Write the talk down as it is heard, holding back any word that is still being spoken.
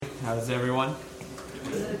How's everyone?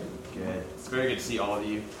 Good. Good. It's very good to see all of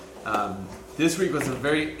you. This week was a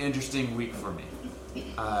very interesting week for me.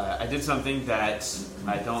 I did something that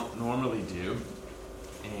I don't normally do,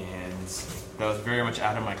 and that was very much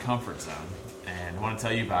out of my comfort zone. And I want to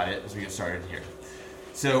tell you about it as we get started here.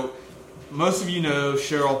 So, most of you know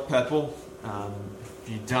Cheryl Peppel. If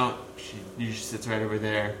you don't, she usually sits right over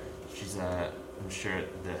there. She's I'm sure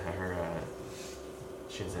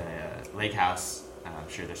she has a lake house. I'm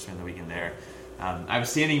sure they're spending the weekend there. I have a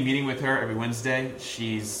standing meeting with her every Wednesday.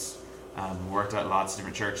 She's worked at lots of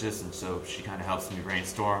different churches, and so she kind of helps me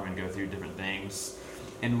brainstorm and go through different things.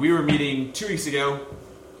 And we were meeting 2 weeks ago,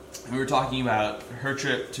 and we were talking about her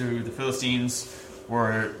trip to the Philistines,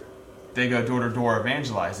 where they go door-to-door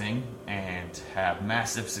evangelizing and have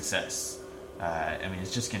massive success.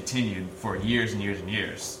 It's just continued for years and years and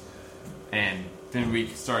years. And then we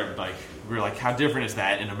started, we were like, how different is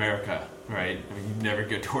that in America, right? I mean, you never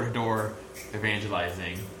go door-to-door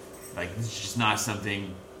evangelizing. It's just not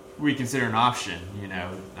something we consider an option,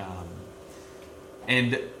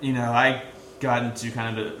 I got into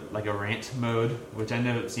kind of a rant mode, which I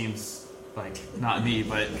know it seems like not me,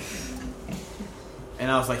 but...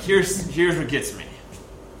 And I was like, here's what gets me.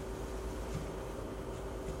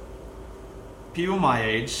 People my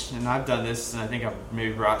age, and I've done this, and I think I've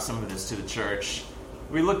maybe brought some of this to the church,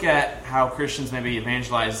 we look at how Christians maybe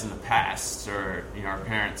evangelized in the past, or our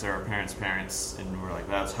parents or our parents' parents, and we're like,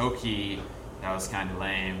 that was hokey, that was kind of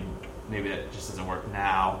lame, maybe that just doesn't work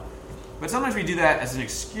now. But sometimes we do that as an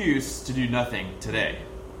excuse to do nothing today.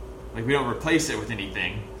 We don't replace it with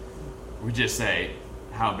anything. We just say,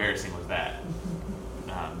 how embarrassing was that,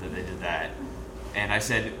 that they did that. And I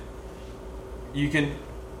said, you can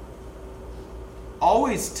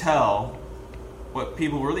always tell what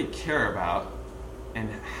people really care about and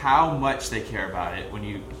how much they care about it when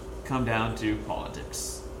you come down to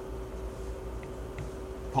politics.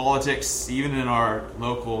 Politics, even in our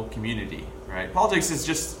local community, right? Politics is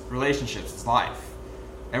just relationships, it's life.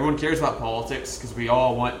 Everyone cares about politics because we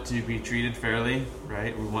all want to be treated fairly,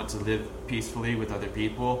 right? We want to live peacefully with other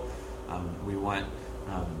people. We want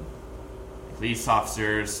police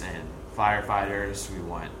officers and firefighters. We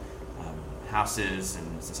want houses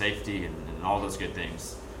and safety and all those good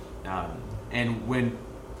things. And when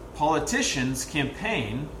politicians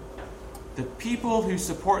campaign, the people who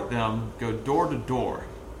support them go door to door,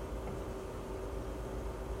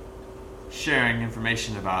 sharing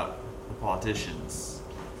information about the politicians.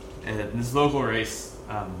 And in this local race,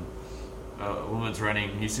 a woman's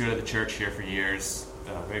running, used to go to the church here for years,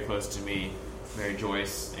 very close to me, Mary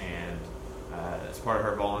Joyce, and as part of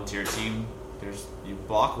her volunteer team, you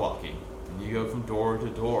block walking. And you go from door to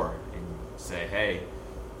door and say, hey,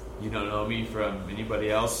 you don't know me from anybody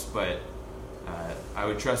else, but I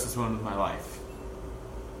would trust this woman with my life.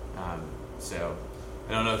 So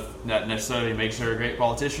I don't know if that necessarily makes her a great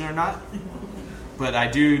politician or not, but I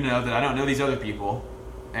do know that I don't know these other people,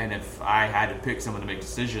 and if I had to pick someone to make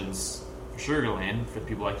decisions for Sugar Land, for the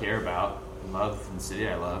people I care about and love in the city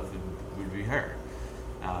I love, it would be her.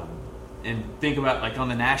 And think about on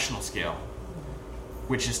the national scale,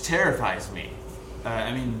 which just terrifies me.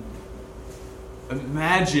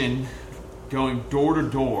 Imagine going door to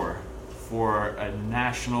door for a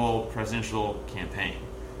national presidential campaign.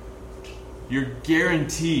 You're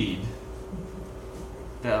guaranteed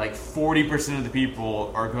that 40% of the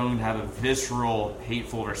people are going to have a visceral,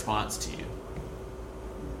 hateful response to you.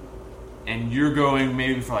 And you're going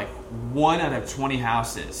maybe for 1 out of 20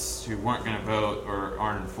 houses who weren't going to vote or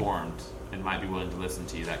aren't informed and might be willing to listen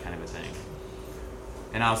to you, that kind of a thing.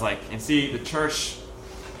 And I was like, and see, the church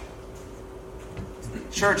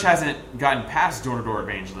hasn't gotten past door-to-door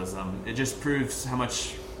evangelism. It just proves how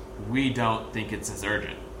much we don't think it's as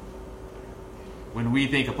urgent. When we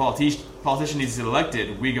think a politician needs to get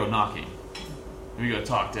elected, we go knocking. And we go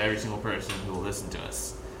talk to every single person who will listen to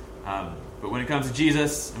us. But when it comes to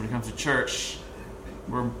Jesus, and when it comes to church,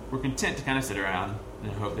 we're content to kind of sit around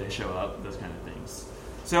and hope they show up, those kind of things.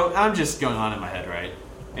 So I'm just going on in my head, right?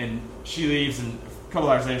 And she leaves, and a couple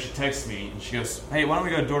hours later she texts me, and she goes, hey, why don't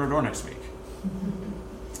we go door to door next week?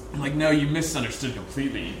 I'm like, no, you misunderstood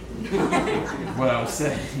completely what I was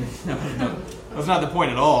saying. No, that's not the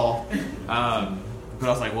point at all. But I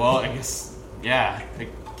was like, well, I guess, yeah, I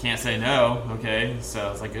can't say no, okay? So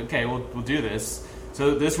I was like, okay, we'll do this.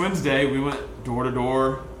 So this Wednesday, we went door to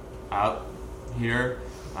door out here,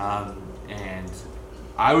 and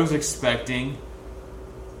I was expecting,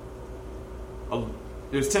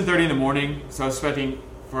 it was 10:30 in the morning, so I was expecting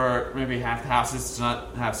for maybe half the houses to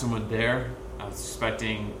not have someone there. I was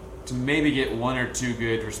expecting to maybe get 1 or 2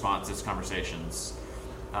 good responses, conversations.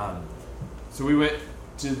 So we went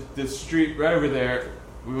to the street right over there.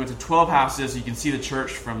 We went to 12 houses. You can see the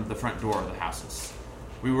church from the front door of the houses.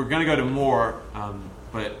 We were going to go to more,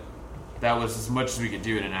 but that was as much as we could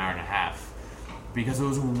do in an hour and a half because it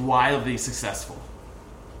was wildly successful.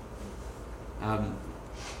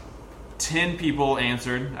 10 people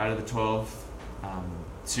answered out of the 12.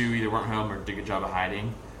 2 either weren't home or did a good job of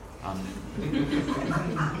hiding,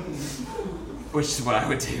 which is what I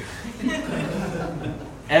would do.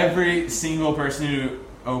 Every single person who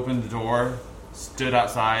opened the door stood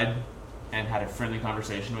outside and had a friendly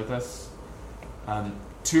conversation with us.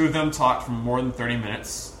 2 of them talked for more than 30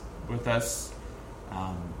 minutes with us.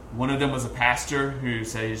 One of them was a pastor who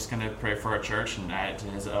said he's going to pray for our church and add it to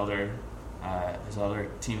his elder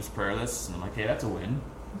team's prayer list. And I'm like, hey, that's a win.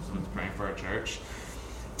 Someone's praying for our church.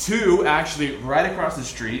 2, actually, right across the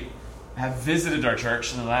street, have visited our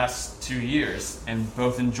church in the last 2 years and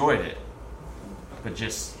both enjoyed it, but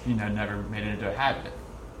just, never made it into a habit.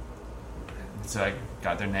 And so I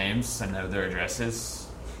got their names, I know their addresses.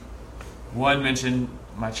 One mentioned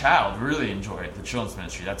my child really enjoyed the children's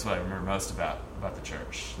ministry. That's what I remember most about the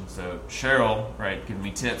church. And so Cheryl, right, giving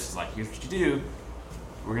me tips, is like, here's what you do.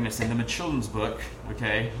 We're going to send them a children's book,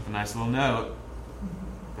 okay, with a nice little note.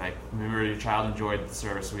 Like, remember your child enjoyed the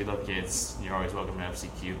service. We love kids. You're always welcome to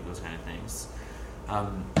FCQ, those kind of things.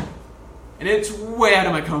 And it's way out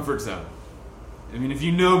of my comfort zone. I mean, if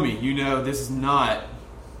you know me, you know this is not...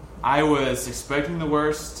 I was expecting the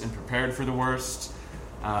worst and prepared for the worst.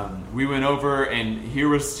 We went over, and here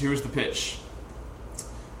was the pitch.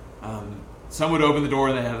 Some would open the door,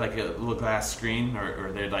 and they had like a little glass screen,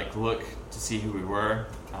 or they'd like look to see who we were.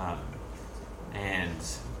 And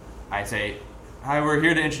I'd say, hi, we're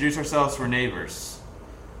here to introduce ourselves. We're neighbors.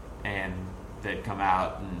 And they'd come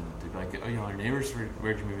out and they'd be like, oh, y'all are neighbors?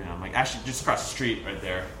 Where'd you move in? I'm like, actually, just across the street right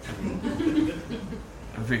there.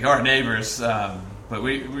 We are neighbors. But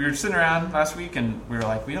we were sitting around last week and we were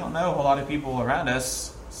like, we don't know a whole lot of people around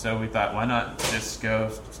us. So we thought, why not just go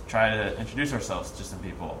try to introduce ourselves to some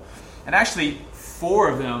people? And actually, 4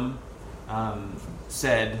 of them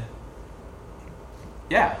said,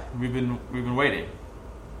 yeah, we've been waiting.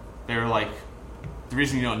 They were like, the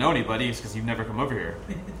reason you don't know anybody is because you've never come over here.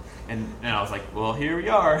 And I was like, well, here we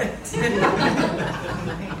are.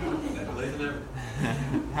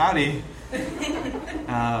 Howdy.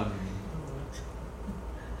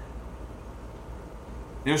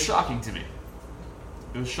 It was shocking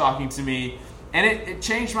to me. And it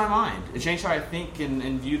changed my mind. It changed how I think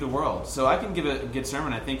and view the world. So I can give a good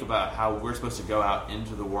sermon, I think, about how we're supposed to go out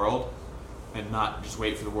into the world and not just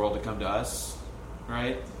wait for the world to come to us,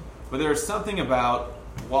 right? But there's something about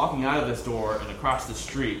walking out of this door and across the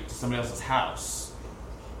street to somebody else's house,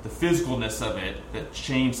 the physicalness of it, that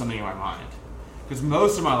changed something in my mind. Because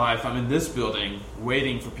most of my life, I'm in this building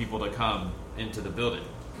waiting for people to come into the building.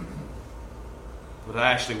 But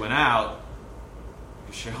I actually went out,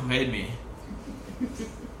 because Cheryl made me,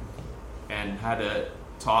 and had to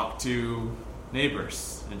talk to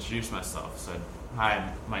neighbors, introduce myself. So, hi,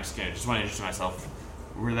 I'm Mike Skinner. Just want to introduce myself.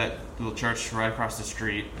 We're that little church right across the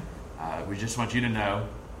street. We just want you to know,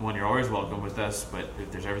 one, you're always welcome with us, but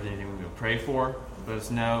if there's anything we can pray for, let us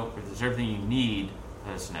know. If there's everything you need,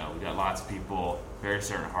 let us know. We've got lots of people, very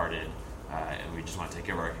certain-hearted, and we just want to take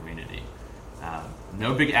care of our community.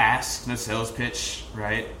 No big ask, no sales pitch,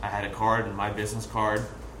 right? I had a card, and my business card,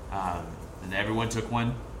 and everyone took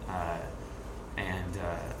one, and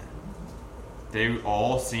they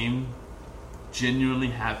all seemed genuinely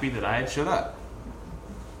happy that I had showed up.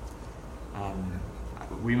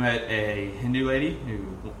 We met a Hindu lady who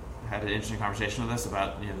had an interesting conversation with us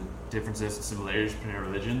about the differences and similarities between our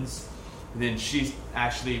religions. And then she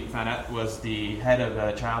actually found out was the head of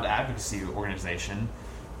a child advocacy organization,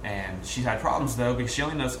 and she's had problems though because she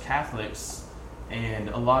only knows Catholics, and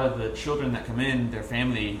a lot of the children that come in, their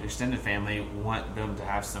family, extended family, want them to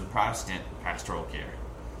have some Protestant pastoral care.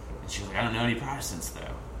 And she was like, I don't know any Protestants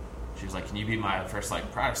though. She was like, can you be my first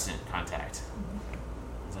Protestant contact?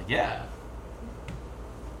 I was like, yeah.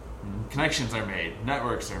 Connections are made,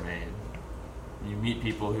 networks are made. You meet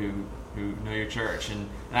people who know your church, and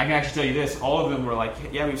I can actually tell you this: all of them were like,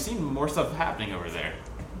 "Yeah, we've seen more stuff happening over there.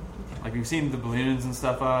 Like we've seen the balloons and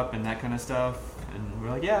stuff up and that kind of stuff." And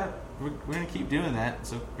we're like, "Yeah, we're gonna keep doing that.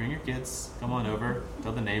 So bring your kids, come on over,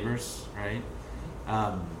 tell the neighbors, right?"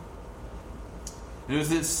 It was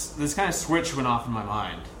this kind of switch went off in my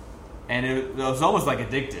mind, and it was almost like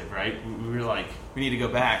addictive, right? We were like, "We need to go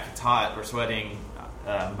back. It's hot. We're sweating."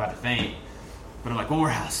 I'm about to faint, but I'm like, one more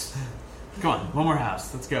house. Come on, one more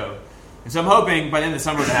house. Let's go. And so I'm hoping by the end of the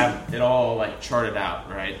summer to have it all charted out,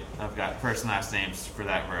 right? I've got first and last names for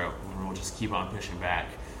that row, and we'll just keep on pushing back.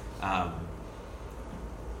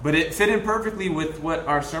 But it fit in perfectly with what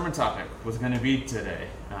our sermon topic was going to be today.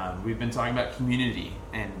 We've been talking about community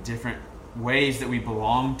and different ways that we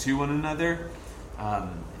belong to one another,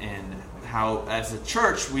 and how as a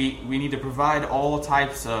church we need to provide all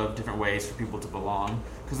types of different ways for people to belong,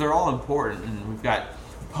 because they're all important. And we've got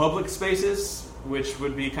public spaces, which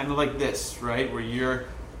would be kind of like this, right? Where you're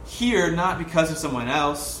here not because of someone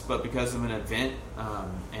else, but because of an event,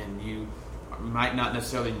 and you might not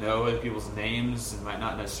necessarily know other people's names and might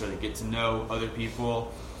not necessarily get to know other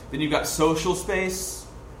people. Then you've got social space,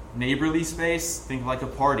 neighborly space. Think like a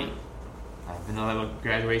party. I've been at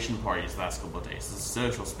graduation parties the last couple of days. This is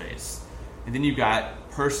social space. And then you've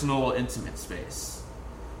got personal, intimate space.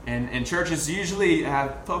 And churches usually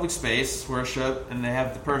have public space, worship, and they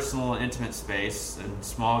have the personal, intimate space in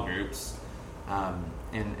small groups.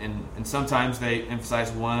 And sometimes they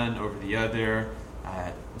emphasize one over the other.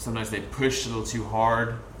 Sometimes they push a little too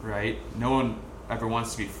hard, right? No one ever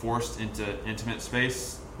wants to be forced into intimate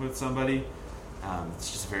space with somebody.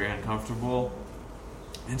 It's just very uncomfortable.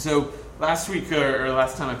 And so last week, or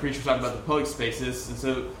last time I preached, we talked about the public spaces. And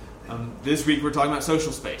so this week we're talking about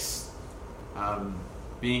social space.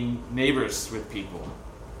 Being neighbors with people.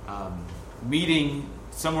 Meeting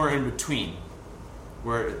somewhere in between,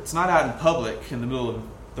 where it's not out in public in the middle of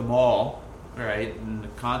the mall, right, in the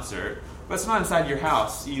concert, but it's not inside your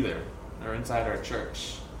house either, or inside our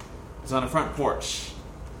church. It's on a front porch.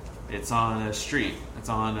 It's on a street. It's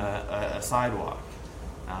on a sidewalk.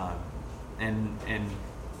 And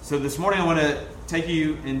so this morning I want to take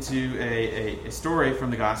you into a story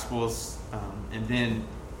from the Gospels, and then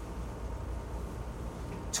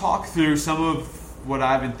talk through some of what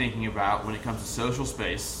I've been thinking about when it comes to social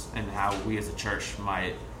space and how we as a church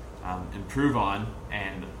might improve on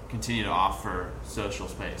and continue to offer social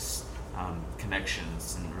space,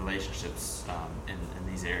 connections and relationships in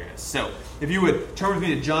these areas. So if you would turn with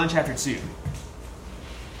me to John chapter 2.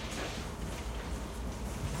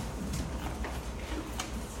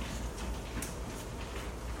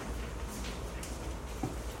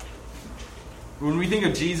 When we think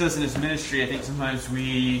of Jesus and his ministry, I think sometimes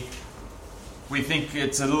we think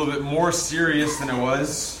it's a little bit more serious than it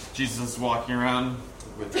was. Jesus walking around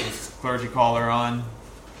with his clergy collar on,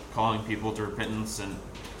 calling people to repentance and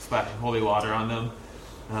splashing holy water on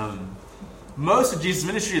them. Most of Jesus'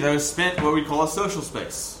 ministry, though, is spent in what we call a social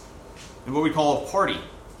space, and what we call a party,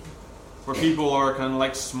 where people are kind of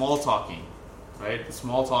like small talking, right? The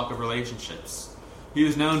small talk of relationships. He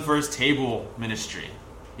was known for his table ministry.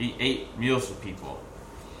 He ate meals with people.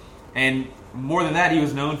 And more than that, he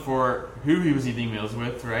was known for who he was eating meals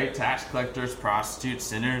with, right? Tax collectors, prostitutes,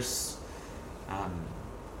 sinners.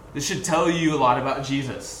 This should tell you a lot about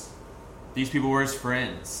Jesus. These people were his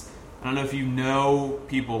friends. I don't know if you know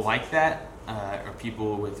people like that, or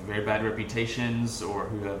people with very bad reputations, or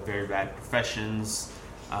who have very bad professions.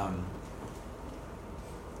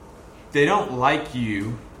 They don't like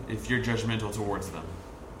you if you're judgmental towards them,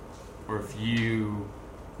 or if you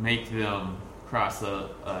make them cross a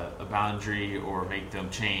boundary or make them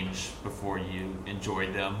change before you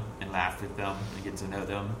enjoy them and laugh with them and get to know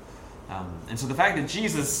them. And so the fact that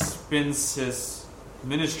Jesus spends his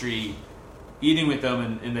ministry eating with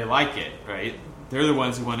them and they like it, right? They're the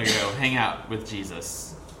ones who want to go hang out with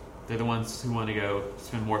Jesus. They're the ones who want to go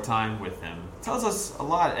spend more time with him. It tells us a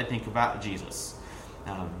lot, I think, about Jesus.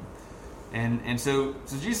 And so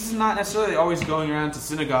Jesus is not necessarily always going around to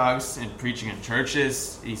synagogues and preaching in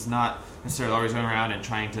churches. He's not necessarily always going around and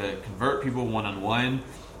trying to convert people one-on-one.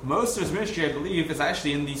 Most of his ministry, I believe, is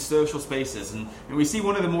actually in these social spaces. And we see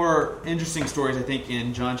one of the more interesting stories, I think,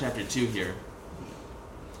 in John chapter 2 here.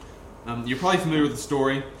 You're probably familiar with the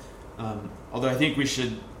story, although I think we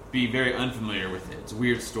should be very unfamiliar with it. It's a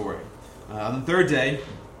weird story. On the third day,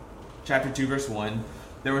 chapter 2, verse 1,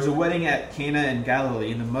 there was a wedding at Cana in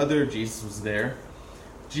Galilee, and the mother of Jesus was there.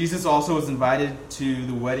 Jesus also was invited to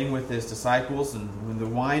the wedding with his disciples, and when the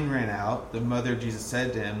wine ran out, the mother of Jesus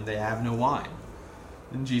said to him, "They have no wine."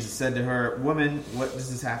 And Jesus said to her, "Woman, what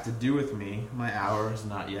does this have to do with me? My hour has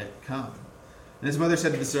not yet come." And his mother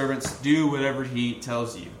said to the servants, "Do whatever he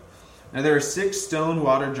tells you." Now there were 6 stone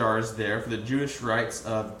water jars there for the Jewish rites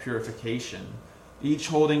of purification, each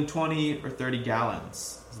holding 20 or 30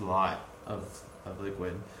 gallons. It's a lot of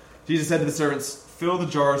liquid. Jesus said to the servants, "Fill the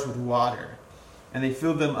jars with water." And they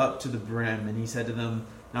filled them up to the brim. And he said to them,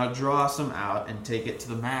 "Now draw some out and take it to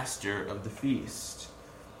the master of the feast."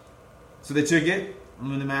 So they took it, and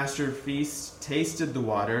when the master of the feast tasted the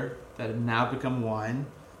water that had now become wine,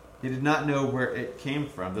 he did not know where it came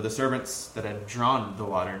from, though the servants that had drawn the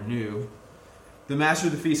water knew. The master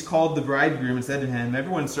of the feast called the bridegroom and said to him,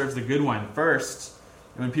 "Everyone serves the good wine first,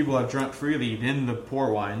 And when people have drunk freely, then the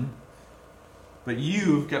poor wine. But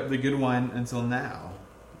you've kept the good wine until now.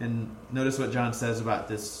 And notice what John says about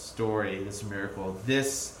this story, this miracle.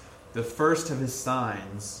 This, the first of his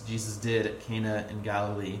signs, Jesus did at Cana in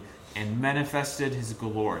Galilee, and manifested his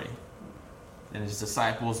glory. And his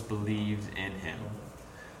disciples believed in him.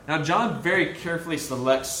 Now, John very carefully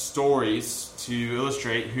selects stories to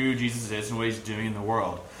illustrate who Jesus is and what he's doing in the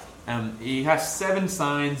world. He has 7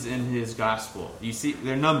 signs in his gospel. You see,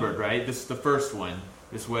 they're numbered, right? This is the first one,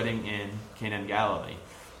 this wedding in Cana in Galilee.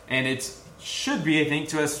 And it should be, I think,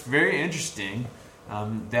 to us very interesting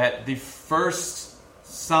that the first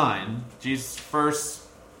sign, Jesus' first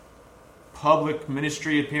public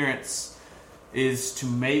ministry appearance, is to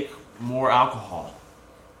make more alcohol.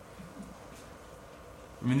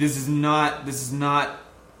 I mean, this is not the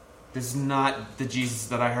Jesus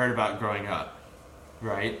that I heard about growing up,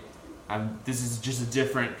 right? This is just a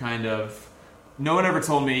different kind of. No one ever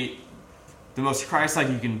told me the most Christ-like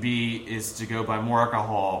you can be is to go buy more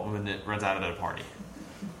alcohol when it runs out at a party.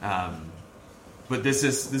 But this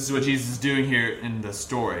is what Jesus is doing here in the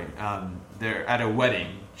story. They're at a wedding.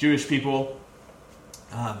 Jewish people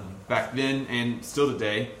back then and still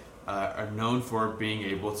today are known for being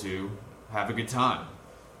able to have a good time.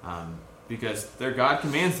 Because their God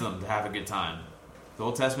commands them to have a good time. The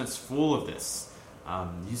Old Testament's full of this.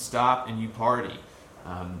 You stop and you party.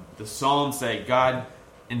 The Psalms say God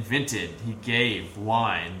invented, he gave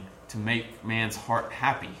wine to make man's heart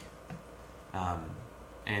happy.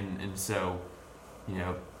 And so,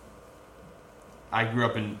 I grew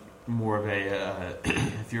up in more of a,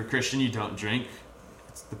 if you're a Christian, you don't drink.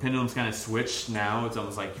 The pendulum's kind of switched now. It's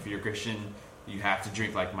almost like if you're a Christian, you have to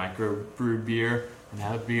drink like micro-brewed beer and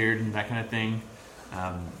have a beard and that kind of thing.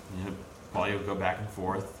 Probably will go back and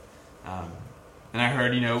forth. And I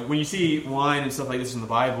heard, when you see wine and stuff like this in the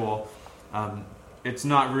Bible, it's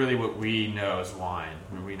not really what we know as wine,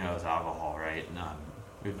 what we know as alcohol, right?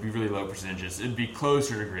 It would be really low percentages. It would be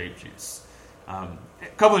closer to grape juice. A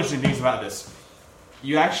couple interesting things about this.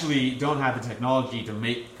 You actually don't have the technology to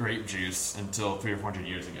make grape juice until 300 or 400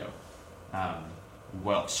 years ago.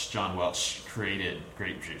 John Welch created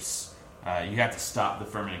grape juice. You have to stop the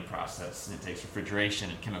fermenting process, and it takes refrigeration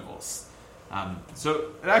and chemicals.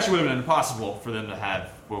 So it actually would have been impossible for them to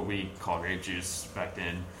have what we call grape juice back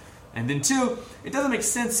then. And then 2, it doesn't make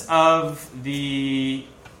sense of the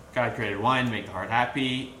God created wine to make the heart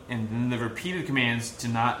happy, and then the repeated commands to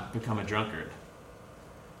not become a drunkard.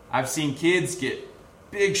 I've seen kids get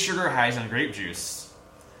big sugar highs on grape juice,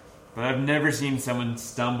 but I've never seen someone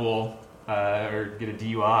stumble or get a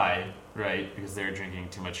DUI, right, because they're drinking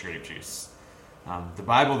too much grape juice. The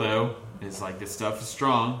Bible, though, is like, this stuff is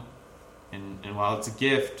strong, and while it's a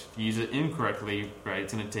gift, if you use it incorrectly, right,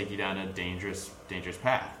 it's going to take you down a dangerous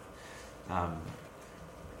path.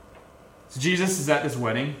 So Jesus is at this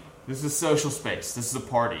wedding. This is a social space. This is a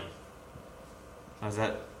party. I was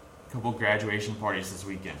at a couple graduation parties this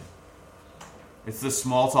weekend. It's the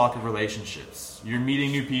small talk of relationships. You're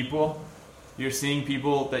meeting new people. You're seeing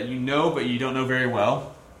people that you know but you don't know very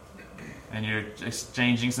well. And you're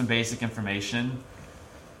exchanging some basic information.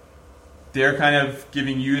 They're kind of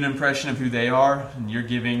giving you an impression of who they are, and you're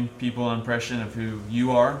giving people an impression of who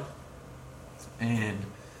you are. And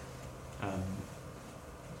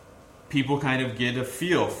people kind of get a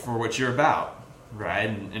feel for what you're about, right?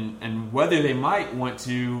 And whether they might want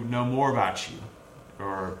to know more about you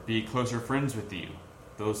or be closer friends with you,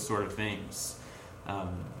 those sort of things.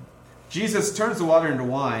 Jesus turns the water into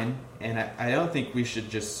wine, and I don't think we should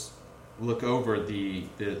just look over the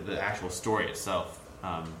actual story itself.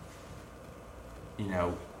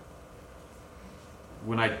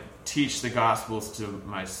 When I teach the Gospels to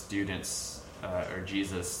my students, or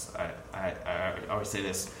Jesus, I always say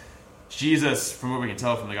this. Jesus, from what we can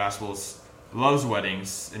tell from the Gospels, loves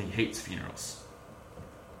weddings and he hates funerals.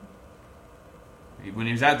 When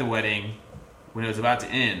he was at the wedding, when it was about to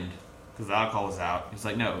end, because the alcohol was out, he's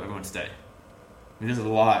like, no, everyone stay. I mean, this is a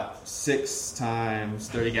lot. 6 times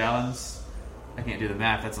 30 gallons. I can't do the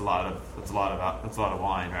math. That's a lot of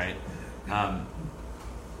wine, right?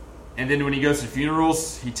 And then when he goes to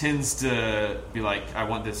funerals, he tends to be like, I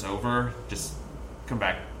want this over. Just come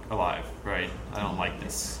back alive, right? I don't like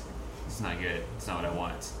this. It's not good. It's not what I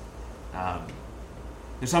want.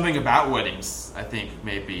 There's something about weddings, I think,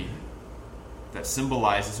 maybe, that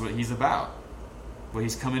symbolizes what he's about, what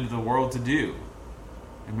he's come into the world to do.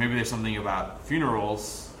 And maybe there's something about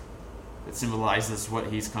funerals that symbolizes what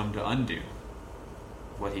he's come to undo,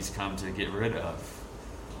 what he's come to get rid of.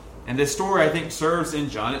 And this story, I think, serves in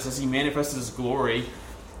John. It says he manifested his glory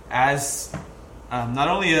as not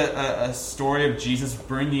only a story of Jesus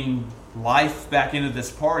bringing life back into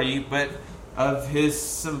this party, but of his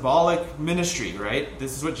symbolic ministry, right?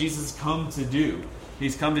 This is what Jesus has come to do.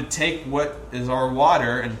 He's come to take what is our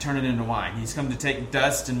water and turn it into wine. He's come to take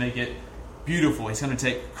dust and make it beautiful. He's come to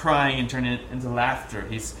take crying and turn it into laughter.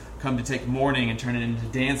 He's come to take mourning and turn it into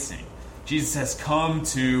dancing. Jesus has come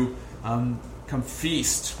to come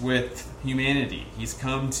feast with humanity. He's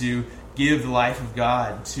come to give the life of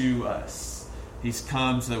God to us. He's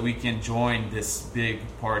come so that we can join this big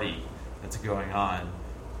party that's going on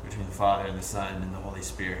between the Father and the Son and the Holy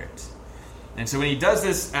Spirit. And so when he does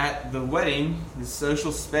this at the wedding, this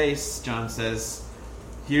social space, John says,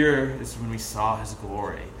 here is when we saw his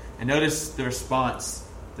glory. And notice the response.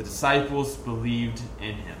 The disciples believed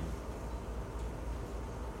in him.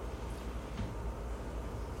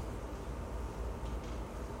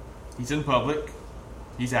 He's in public.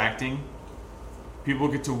 He's acting. People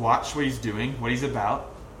get to watch what he's doing, what he's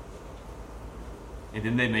about. And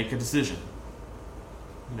then they make a decision.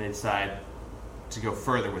 And they decide to go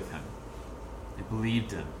further with him. They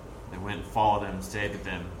believed him. They went and followed him and stayed with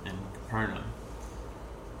him in Capernaum.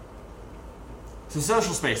 So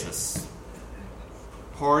social spaces.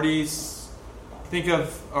 Parties. Think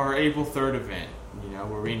of our April 3rd event,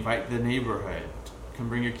 where we invite the neighborhood. Come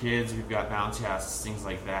bring your kids. We've got bouncy houses, things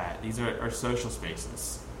like that. These are our social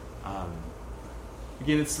spaces.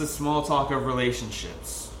 Again, it's the small talk of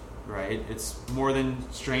relationships, right? It's more than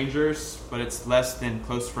strangers, but it's less than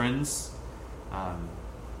close friends.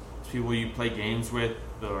 It's people you play games with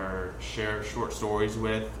or share short stories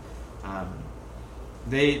with.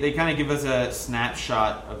 They kind of give us a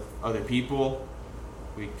snapshot of other people.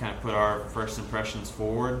 We kind of put our first impressions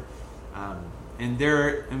forward. And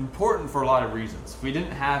they're important for a lot of reasons. If we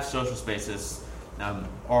didn't have social spaces,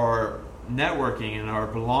 our networking and our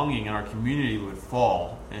belonging in our community would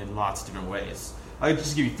fall in lots of different ways. I'll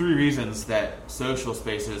just give you 3 reasons that social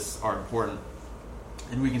spaces are important.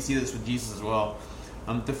 And we can see this with Jesus as well.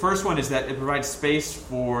 The first one is that it provides space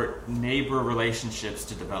for neighbor relationships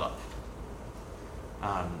to develop.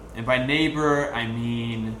 And by neighbor, I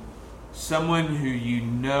mean someone who you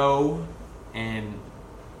know and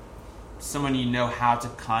someone you know how to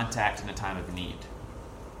contact in a time of need.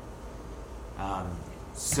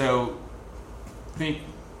 So think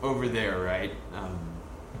over there, right?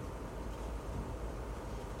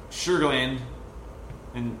 Sugarland,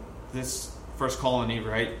 in this first colony,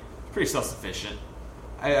 right? Pretty self-sufficient.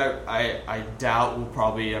 I doubt we'll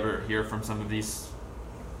probably ever hear from some of these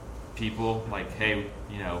people like, hey,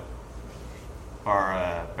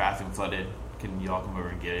 our bathroom flooded. Can you all come over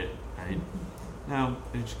and get it? Right? No,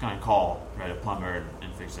 they just kind of call, right, a plumber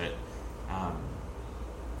and fix it.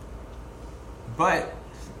 But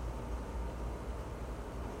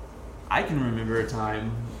I can remember a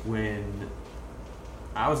time when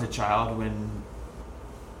I was a child when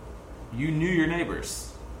you knew your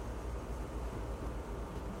neighbors.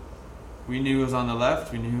 We knew who was on the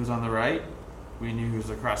left. We knew who was on the right. We knew who was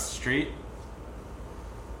across the street.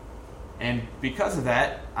 And because of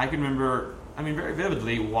that, I can remember, very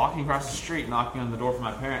vividly, walking across the street, knocking on the door for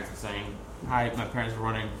my parents and saying, hi, my parents were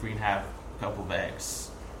wondering if we can have a couple of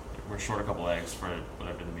eggs. We're short a couple of eggs for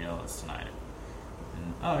whatever the meal is tonight.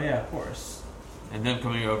 And, oh yeah, of course. And them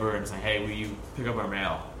coming over and saying, hey, will you pick up our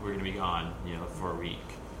mail? We're going to be gone, for a week.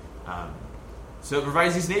 So it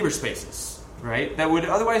provides these neighbor spaces, right, that would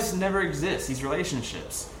otherwise never exist, these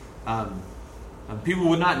relationships. People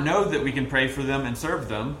would not know that we can pray for them and serve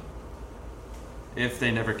them if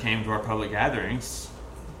they never came to our public gatherings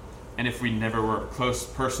and if we never were close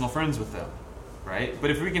personal friends with them, right?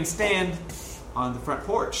 But if we can stand on the front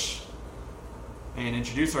porch and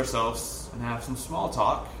introduce ourselves and have some small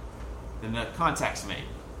talk, then that contact's made.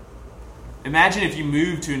 Imagine if you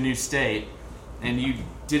moved to a new state and you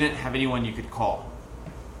didn't have anyone you could call.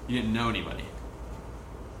 You didn't know anybody.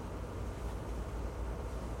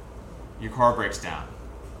 Your car breaks down,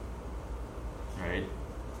 right?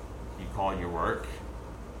 You call your work.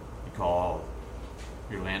 You call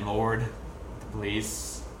your landlord, the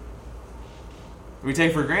police. We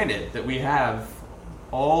take for granted that we have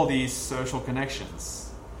all these social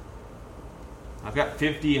connections. I've got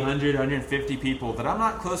 50, 100, 150 people that I'm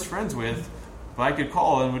not close friends with, but I could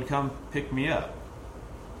call and would come pick me up.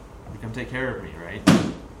 Would come take care of me, right?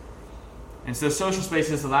 And so social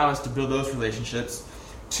spaces allow us to build those relationships.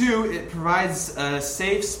 2, it provides a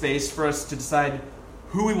safe space for us to decide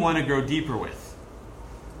who we want to grow deeper with.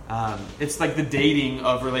 It's like the dating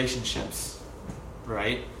of relationships,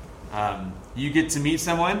 right? You get to meet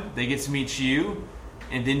someone, they get to meet you,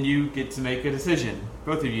 and then you get to make a decision.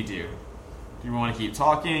 Both of you do. Do you want to keep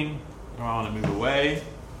talking? Do I want to move away?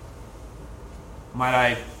 Might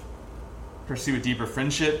I pursue a deeper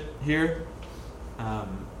friendship here. I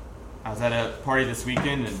was at a party this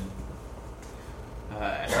weekend, and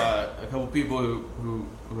I saw a couple people who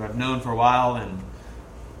I've known for a while, and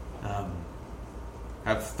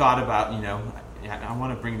I've thought about, I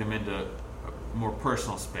want to bring them into a more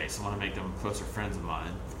personal space. I want to make them closer friends of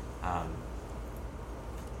mine.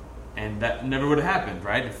 And that never would have happened,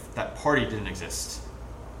 right, if that party didn't exist.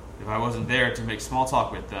 If I wasn't there to make small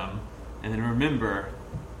talk with them and then remember,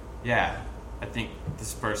 I think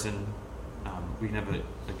this person, we can have a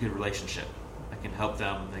good relationship. I can help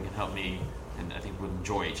them, they can help me, and I think we'll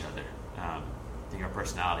enjoy each other. I think our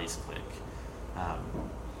personalities click.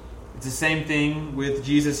 It's the same thing with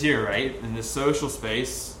Jesus here, right? In this social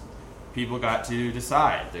space, people got to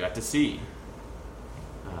decide. They got to see.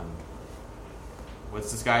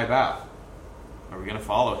 What's this guy about? Are we going to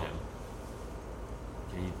follow him?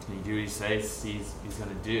 Can he do what he says he's going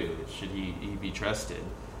to do? Should he be trusted?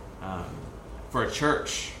 For a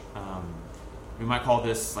church, we might call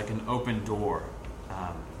this like an open door.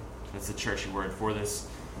 That's the churchy word for this.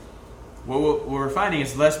 What we're finding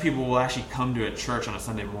is less people will actually come to a church on a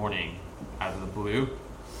Sunday morning out of the blue.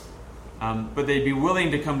 But they'd be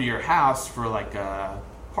willing to come to your house for like a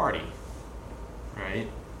party, right?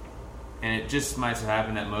 And it just might so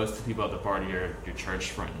happen that most of the people at the party are your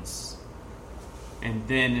church friends. And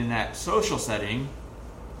then in that social setting,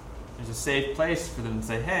 there's a safe place for them to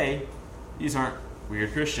say, hey, these aren't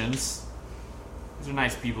weird Christians. These are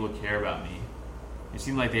nice people who care about me. They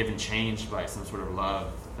seem like they haven't changed by some sort of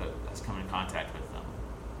love that has come in contact with them.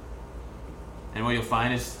 And what you'll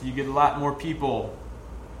find is you get a lot more people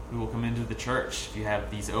who will come into the church if you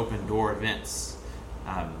have these open door events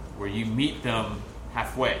where you meet them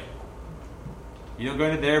halfway. You don't go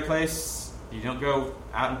into their place, you don't go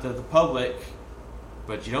out into the public,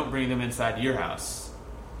 but you don't bring them inside your house.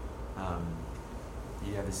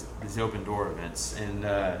 You have these open door events. And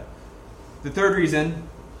the third reason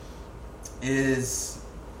is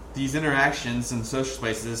these interactions in social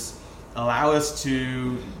spaces allow us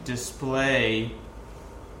to display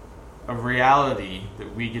a reality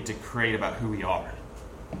that we get to create about who we are.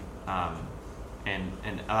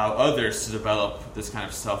 And allow others to develop this kind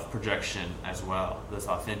of self-projection as well, this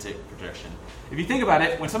authentic projection. If you think about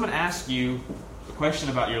it, when someone asks you a question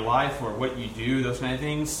about your life or what you do, those kind of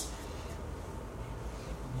things,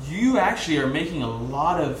 you actually are making a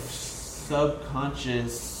lot of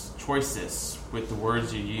subconscious choices with the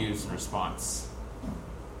words you use in response.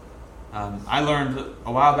 I learned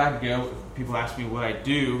a while back ago, people ask me what I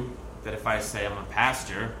do, that if I say I'm a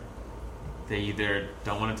pastor, they either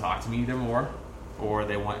don't want to talk to me anymore, or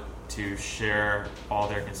they want to share all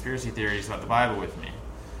their conspiracy theories about the Bible with me.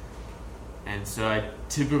 And so I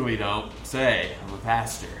typically don't say I'm a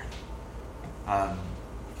pastor.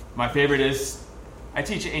 My favorite is, I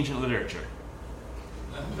teach ancient literature.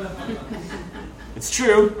 It's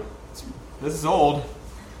true. This is old.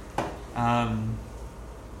 And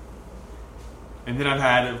then I've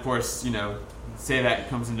had, of course, say that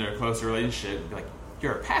comes into a closer relationship, be like,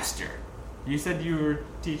 you're a pastor. You said you were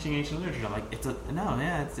teaching ancient literature. I'm like, it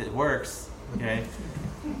works. Okay.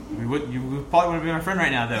 You probably wouldn't be my friend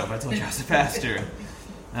right now, though, if I told you I was a pastor.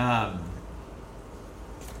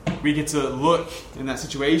 We get to look in that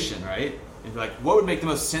situation, right? And be like, what would make the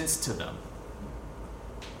most sense to them?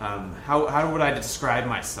 How would I describe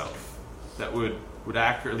myself that would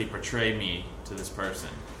accurately portray me to this person?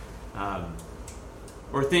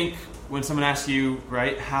 Or think when someone asks you,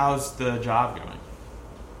 right, how's the job going?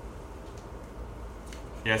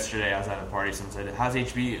 Yesterday I was at a party, someone said, how's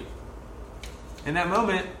HBU? In that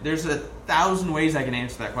moment, there's 1,000 ways I can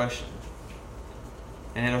answer that question.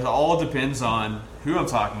 And it all depends on who I'm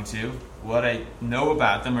talking to, what I know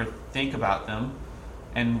about them or think about them,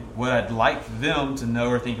 and what I'd like them to know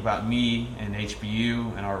or think about me and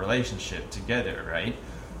HBU and our relationship together, right?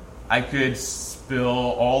 I could spill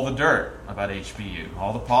all the dirt about HBU,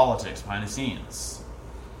 all the politics behind the scenes.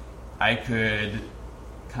 I could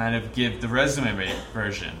kind of give the resume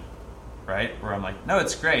version, right? Where I'm like, no,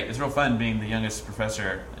 it's great. It's real fun being the youngest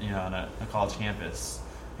professor, on a college campus,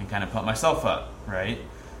 and kind of pump myself up, right?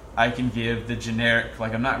 I can give the generic,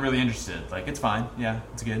 like, I'm not really interested. Like, it's fine. Yeah,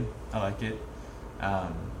 it's good. I like it.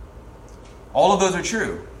 All of those are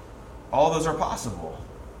true. All of those are possible.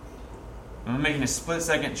 I'm making a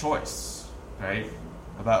split-second choice, right,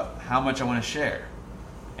 about how much I want to share.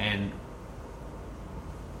 And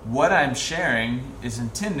what I'm sharing is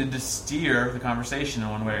intended to steer the conversation in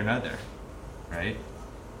one way or another, right?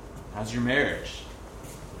 How's your marriage?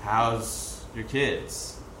 How's your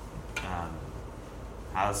kids?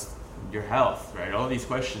 How's your health, right? All these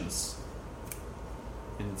questions.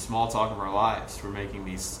 in small talk of our lives, we're making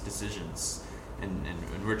these decisions, and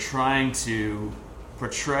we're trying to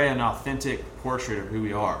portray an authentic portrait of who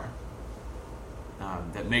we are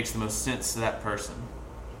that makes the most sense to that person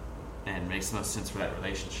and makes the most sense for that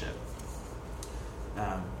relationship.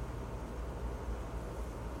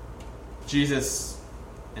 Jesus,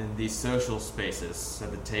 in these social spaces,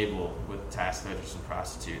 at the table with tax collectors and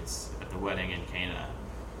prostitutes, at the wedding in Cana,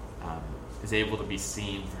 is able to be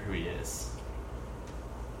seen for who he is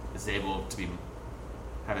able to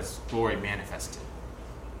have his glory manifested.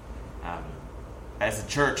 As a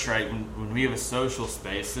church, right, when we have a social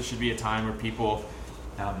space, this should be a time where people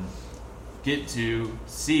get to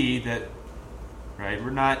see that, right,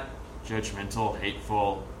 we're not judgmental,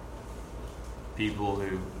 hateful people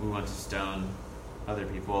who want to stone other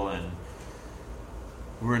people, and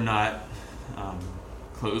we're not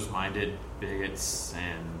closed-minded bigots,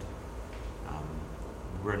 and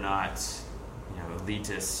we're not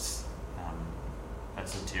elitist,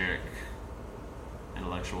 esoteric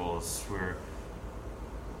intellectuals. We're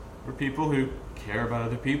people who care about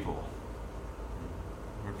other people.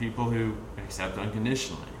 We're people who accept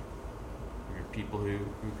unconditionally. We're people who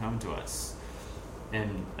come to us.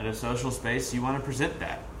 And at a social space, you want to present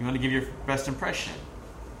that. You want to give your best impression,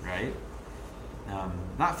 right?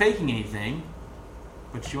 Not faking anything,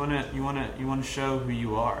 but you want to show who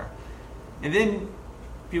you are. And then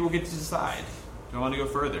people get to decide: do I want to go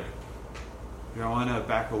further? Do I want to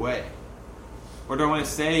back away? Or do I want to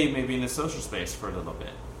stay maybe in the social space for a little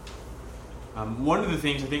bit? One of the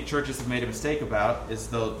things I think churches have made a mistake about is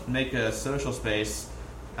they'll make a social space,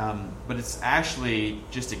 but it's actually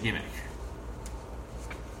just a gimmick.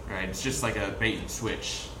 Right? It's just like a bait and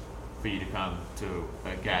switch for you to come to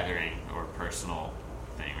a gathering or a personal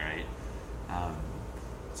thing, right?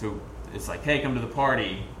 So it's like, hey, come to the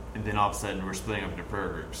party, and then all of a sudden we're splitting up into prayer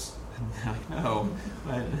groups. Like, no.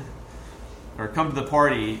 Or come to the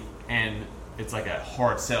party, and it's like a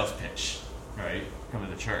hard sales pitch, right? Come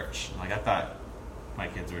to the church. Like, I thought my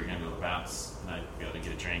kids were going to be able to bounce, and I'd be able to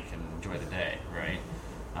get a drink and enjoy the day, right?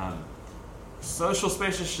 Social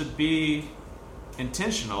spaces should be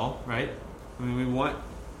intentional, right? I mean, we want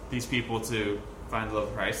these people to find the love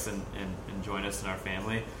of Christ and join us in our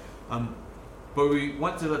family. But we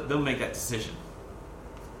want to let them make that decision.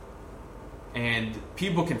 And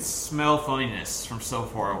people can smell phoniness from so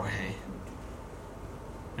far away.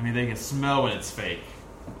 I mean, they can smell when it's fake,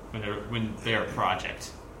 when they're a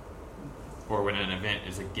project, or when an event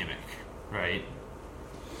is a gimmick, right?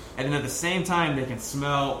 And then at the same time, they can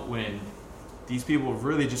smell when these people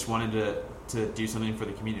really just wanted to do something for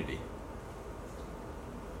the community.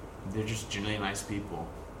 They're just genuinely nice people.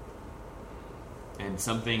 And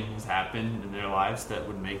something has happened in their lives that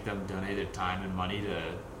would make them donate their time and money to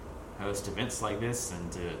host events like this,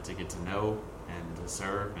 and to get to know and to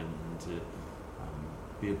serve and to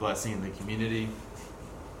be a blessing in the community.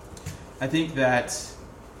 I think that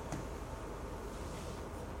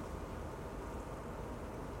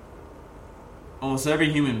almost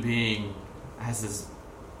every human being has this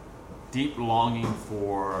deep longing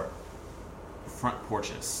for front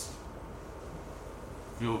porches.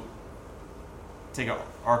 If you'll take an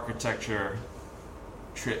architecture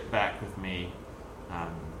trip back with me,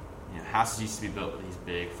 houses used to be built with these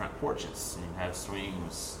big front porches, and you'd have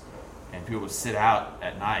swings, and people would sit out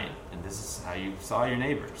at night, and this is how you saw your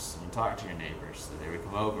neighbors, and you talked to your neighbors, so they would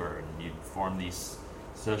come over, and you'd form these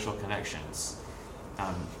social connections.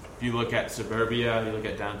 If you look at suburbia, you look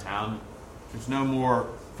at downtown, there's no more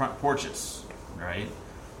front porches, right?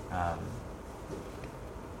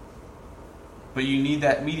 But you need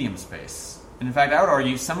that medium space. And in fact, I would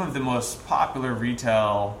argue some of the most popular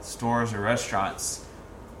retail stores or restaurants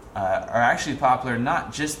are actually popular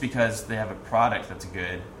not just because they have a product that's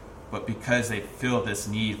good, but because they feel this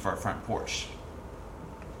need for a front porch.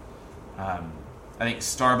 I think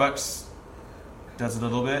Starbucks does a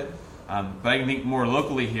little bit, but I can think more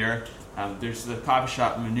locally here. There's the coffee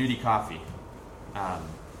shop Minuti Coffee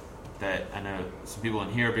that I know some people in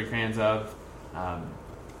here are big fans of.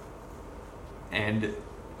 And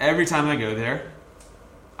every time I go there,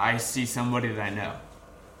 I see somebody that I know.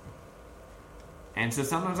 And so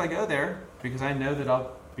sometimes I go there because I know that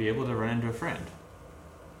I'll be able to run into a friend.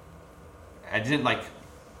 I didn't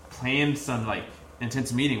plan some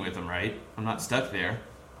intense meeting with them, right? I'm not stuck there.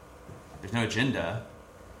 There's no agenda.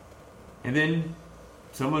 And then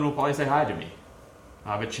someone will probably say hi to me.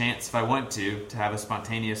 I'll have a chance, if I want to have a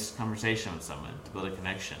spontaneous conversation with someone, to build a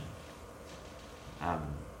connection.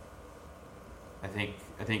 I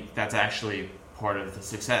think that's actually part of the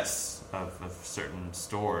success of certain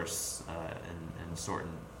stores and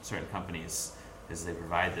certain companies, is they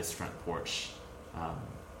provide this front porch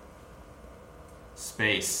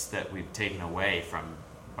space that we've taken away from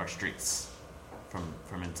our streets,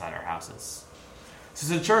 from inside our houses.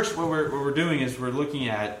 So as a church, what we're doing is we're looking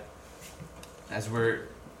at, as we're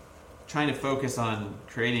trying to focus on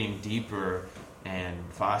creating deeper and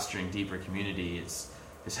fostering deeper community, is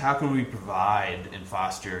how can we provide and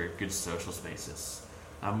foster good social spaces?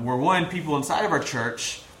 Where people inside of our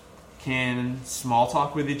church can small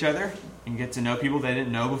talk with each other and get to know people they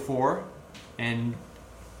didn't know before and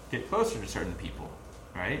get closer to certain people,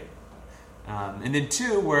 right? And then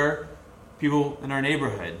two, where people in our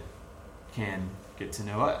neighborhood can get to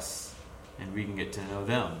know us and we can get to know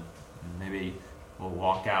them. And maybe we'll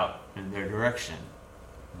walk out in their direction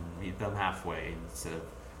and meet them halfway instead of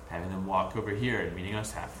having them walk over here and meeting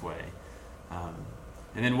us halfway.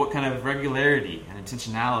 And then what kind of regularity and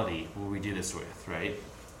intentionality will we do this with, right?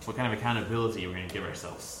 What kind of accountability we're going to give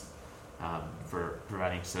ourselves for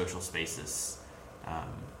providing social spaces.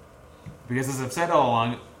 Because as I've said all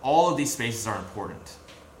along, all of these spaces are important.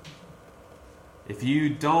 If you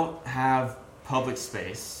don't have public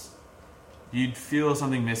space, you'd feel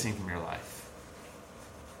something missing from your life.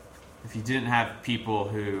 If you didn't have people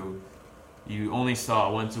who you only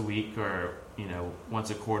saw once a week or once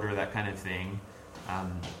a quarter, that kind of thing,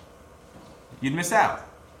 you'd miss out.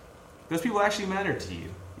 Those people actually matter to you,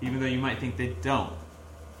 even though you might think they don't.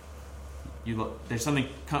 There's something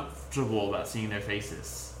comfortable about seeing their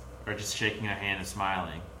faces or just shaking a hand and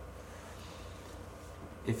smiling.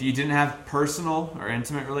 If you didn't have personal or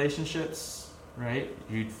intimate relationships, right,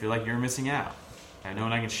 you'd feel like you're missing out. I have no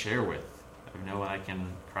one I can share with. I have no one I can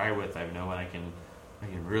cry with. I have no one I can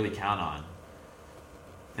really count on.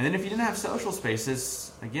 And then if you didn't have social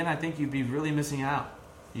spaces, again, I think you'd be really missing out.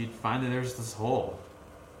 You'd find that there's this hole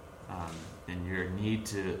in your need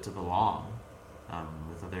to belong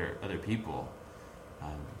with other people.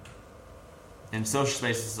 And social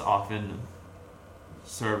spaces often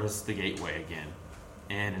serve as the gateway again,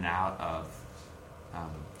 in and out of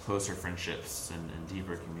closer friendships and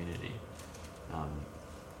deeper community.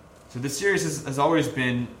 So this series has always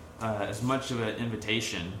been as much of an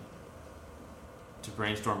invitation to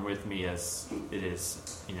brainstorm with me as it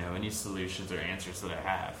is, any solutions or answers that I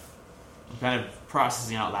have. I'm kind of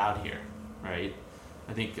processing out loud here, right?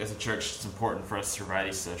 I think as a church, it's important for us to provide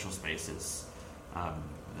these social spaces.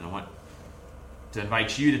 And I want to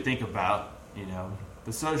invite you to think about,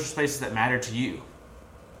 the social spaces that matter to you,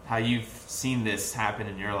 how you've seen this happen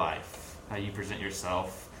in your life, how you present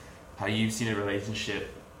yourself, how you've seen a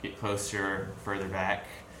relationship get closer, further back,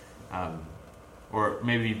 or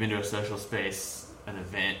maybe you've been to a social space, an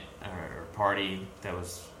event or a party that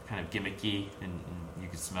was kind of gimmicky and you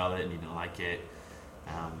could smell it and you didn't like it.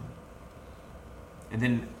 And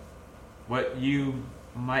then what you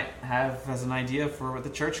might have as an idea for what the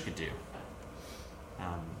church could do.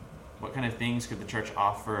 What kind of things could the church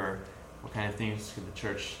offer? What kind of things could the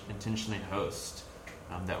church intentionally host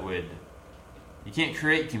that would, you can't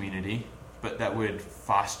create community, but that would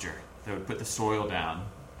foster, that would put the soil down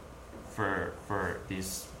for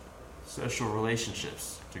these social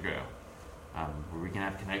relationships to grow, where we can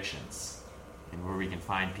have connections and where we can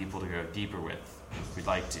find people to go deeper with if we'd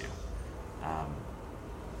like to.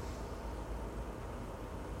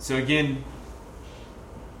 So again,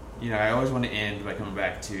 I always want to end by coming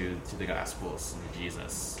back to the Gospels and to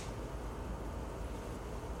Jesus.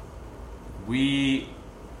 We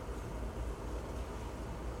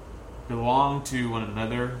belong to one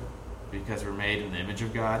another because we're made in the image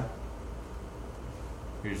of God,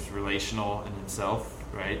 who's relational in himself,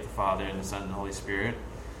 right? The Father and the Son and the Holy Spirit.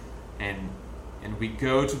 And we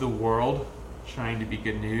go to the world trying to be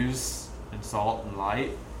good news and salt and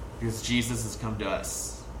light because Jesus has come to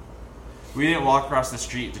us. We didn't walk across the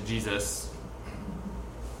street to Jesus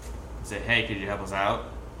and say, hey, could you help us out?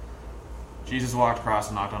 Jesus walked across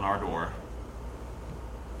and knocked on our door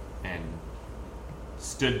and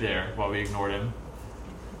stood there while we ignored him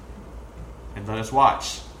and let us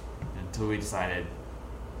watch until we decided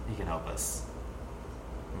he can help us.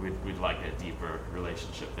 We'd like a deeper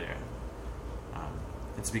relationship there.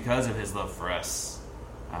 It's because of his love for us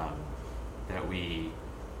that we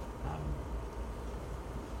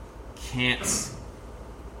can't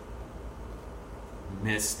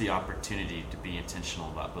miss the opportunity to be intentional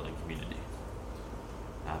about building community.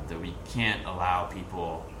 That we can't allow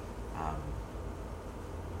people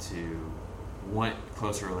to want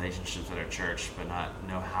closer relationships at our church but not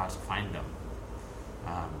know how to find them.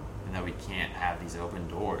 And that we can't have these open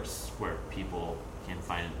doors where people can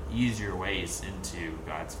find easier ways into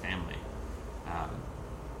God's family.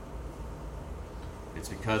 It's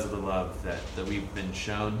because of the love that we've been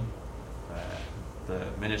shown the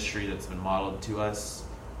ministry that's been modeled to us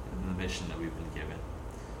and the mission that we've been given.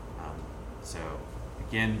 So,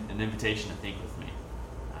 again, an invitation to think with me.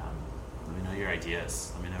 Let me know your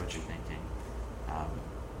ideas. Let me know what you're thinking.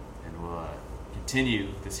 And we'll continue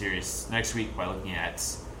the series next week by looking at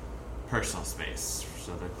personal space,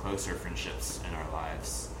 so the closer friendships in our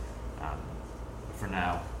lives. But for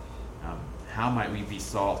now, how might we be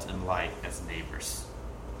salt and light as neighbors?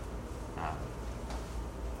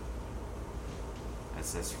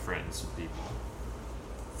 As friends with people.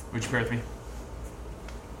 Would you pray with me?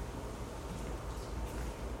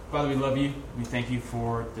 Father, we love you. We thank you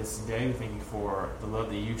for this day. We thank you for the love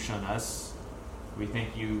that you've shown us. We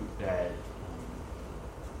thank you that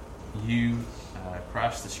you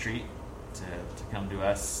crossed the street to come to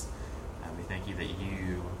us. We thank you that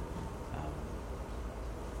you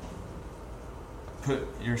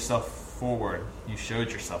put yourself forward. You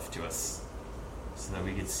showed yourself to us so that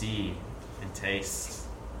we could see and taste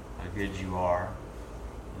how good you are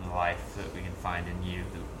and the life that we can find in you,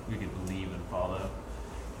 that we can believe and follow.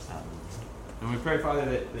 And we pray, Father,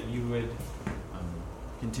 that you would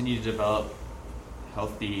continue to develop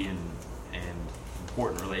healthy and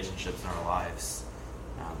important relationships in our lives,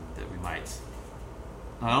 that we might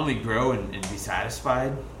not only grow and be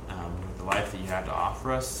satisfied with the life that you have to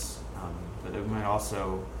offer us, but that we might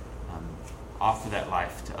also offer that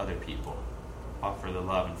life to other people, offer the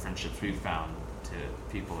love and friendships we've found to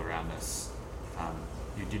people around us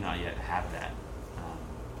who do not yet have that.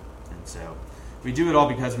 And so we do it all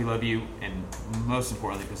because we love you, and most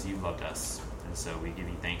importantly because you loved us. And so we give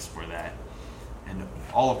you thanks for that. And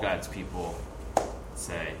all of God's people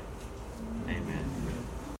say, amen.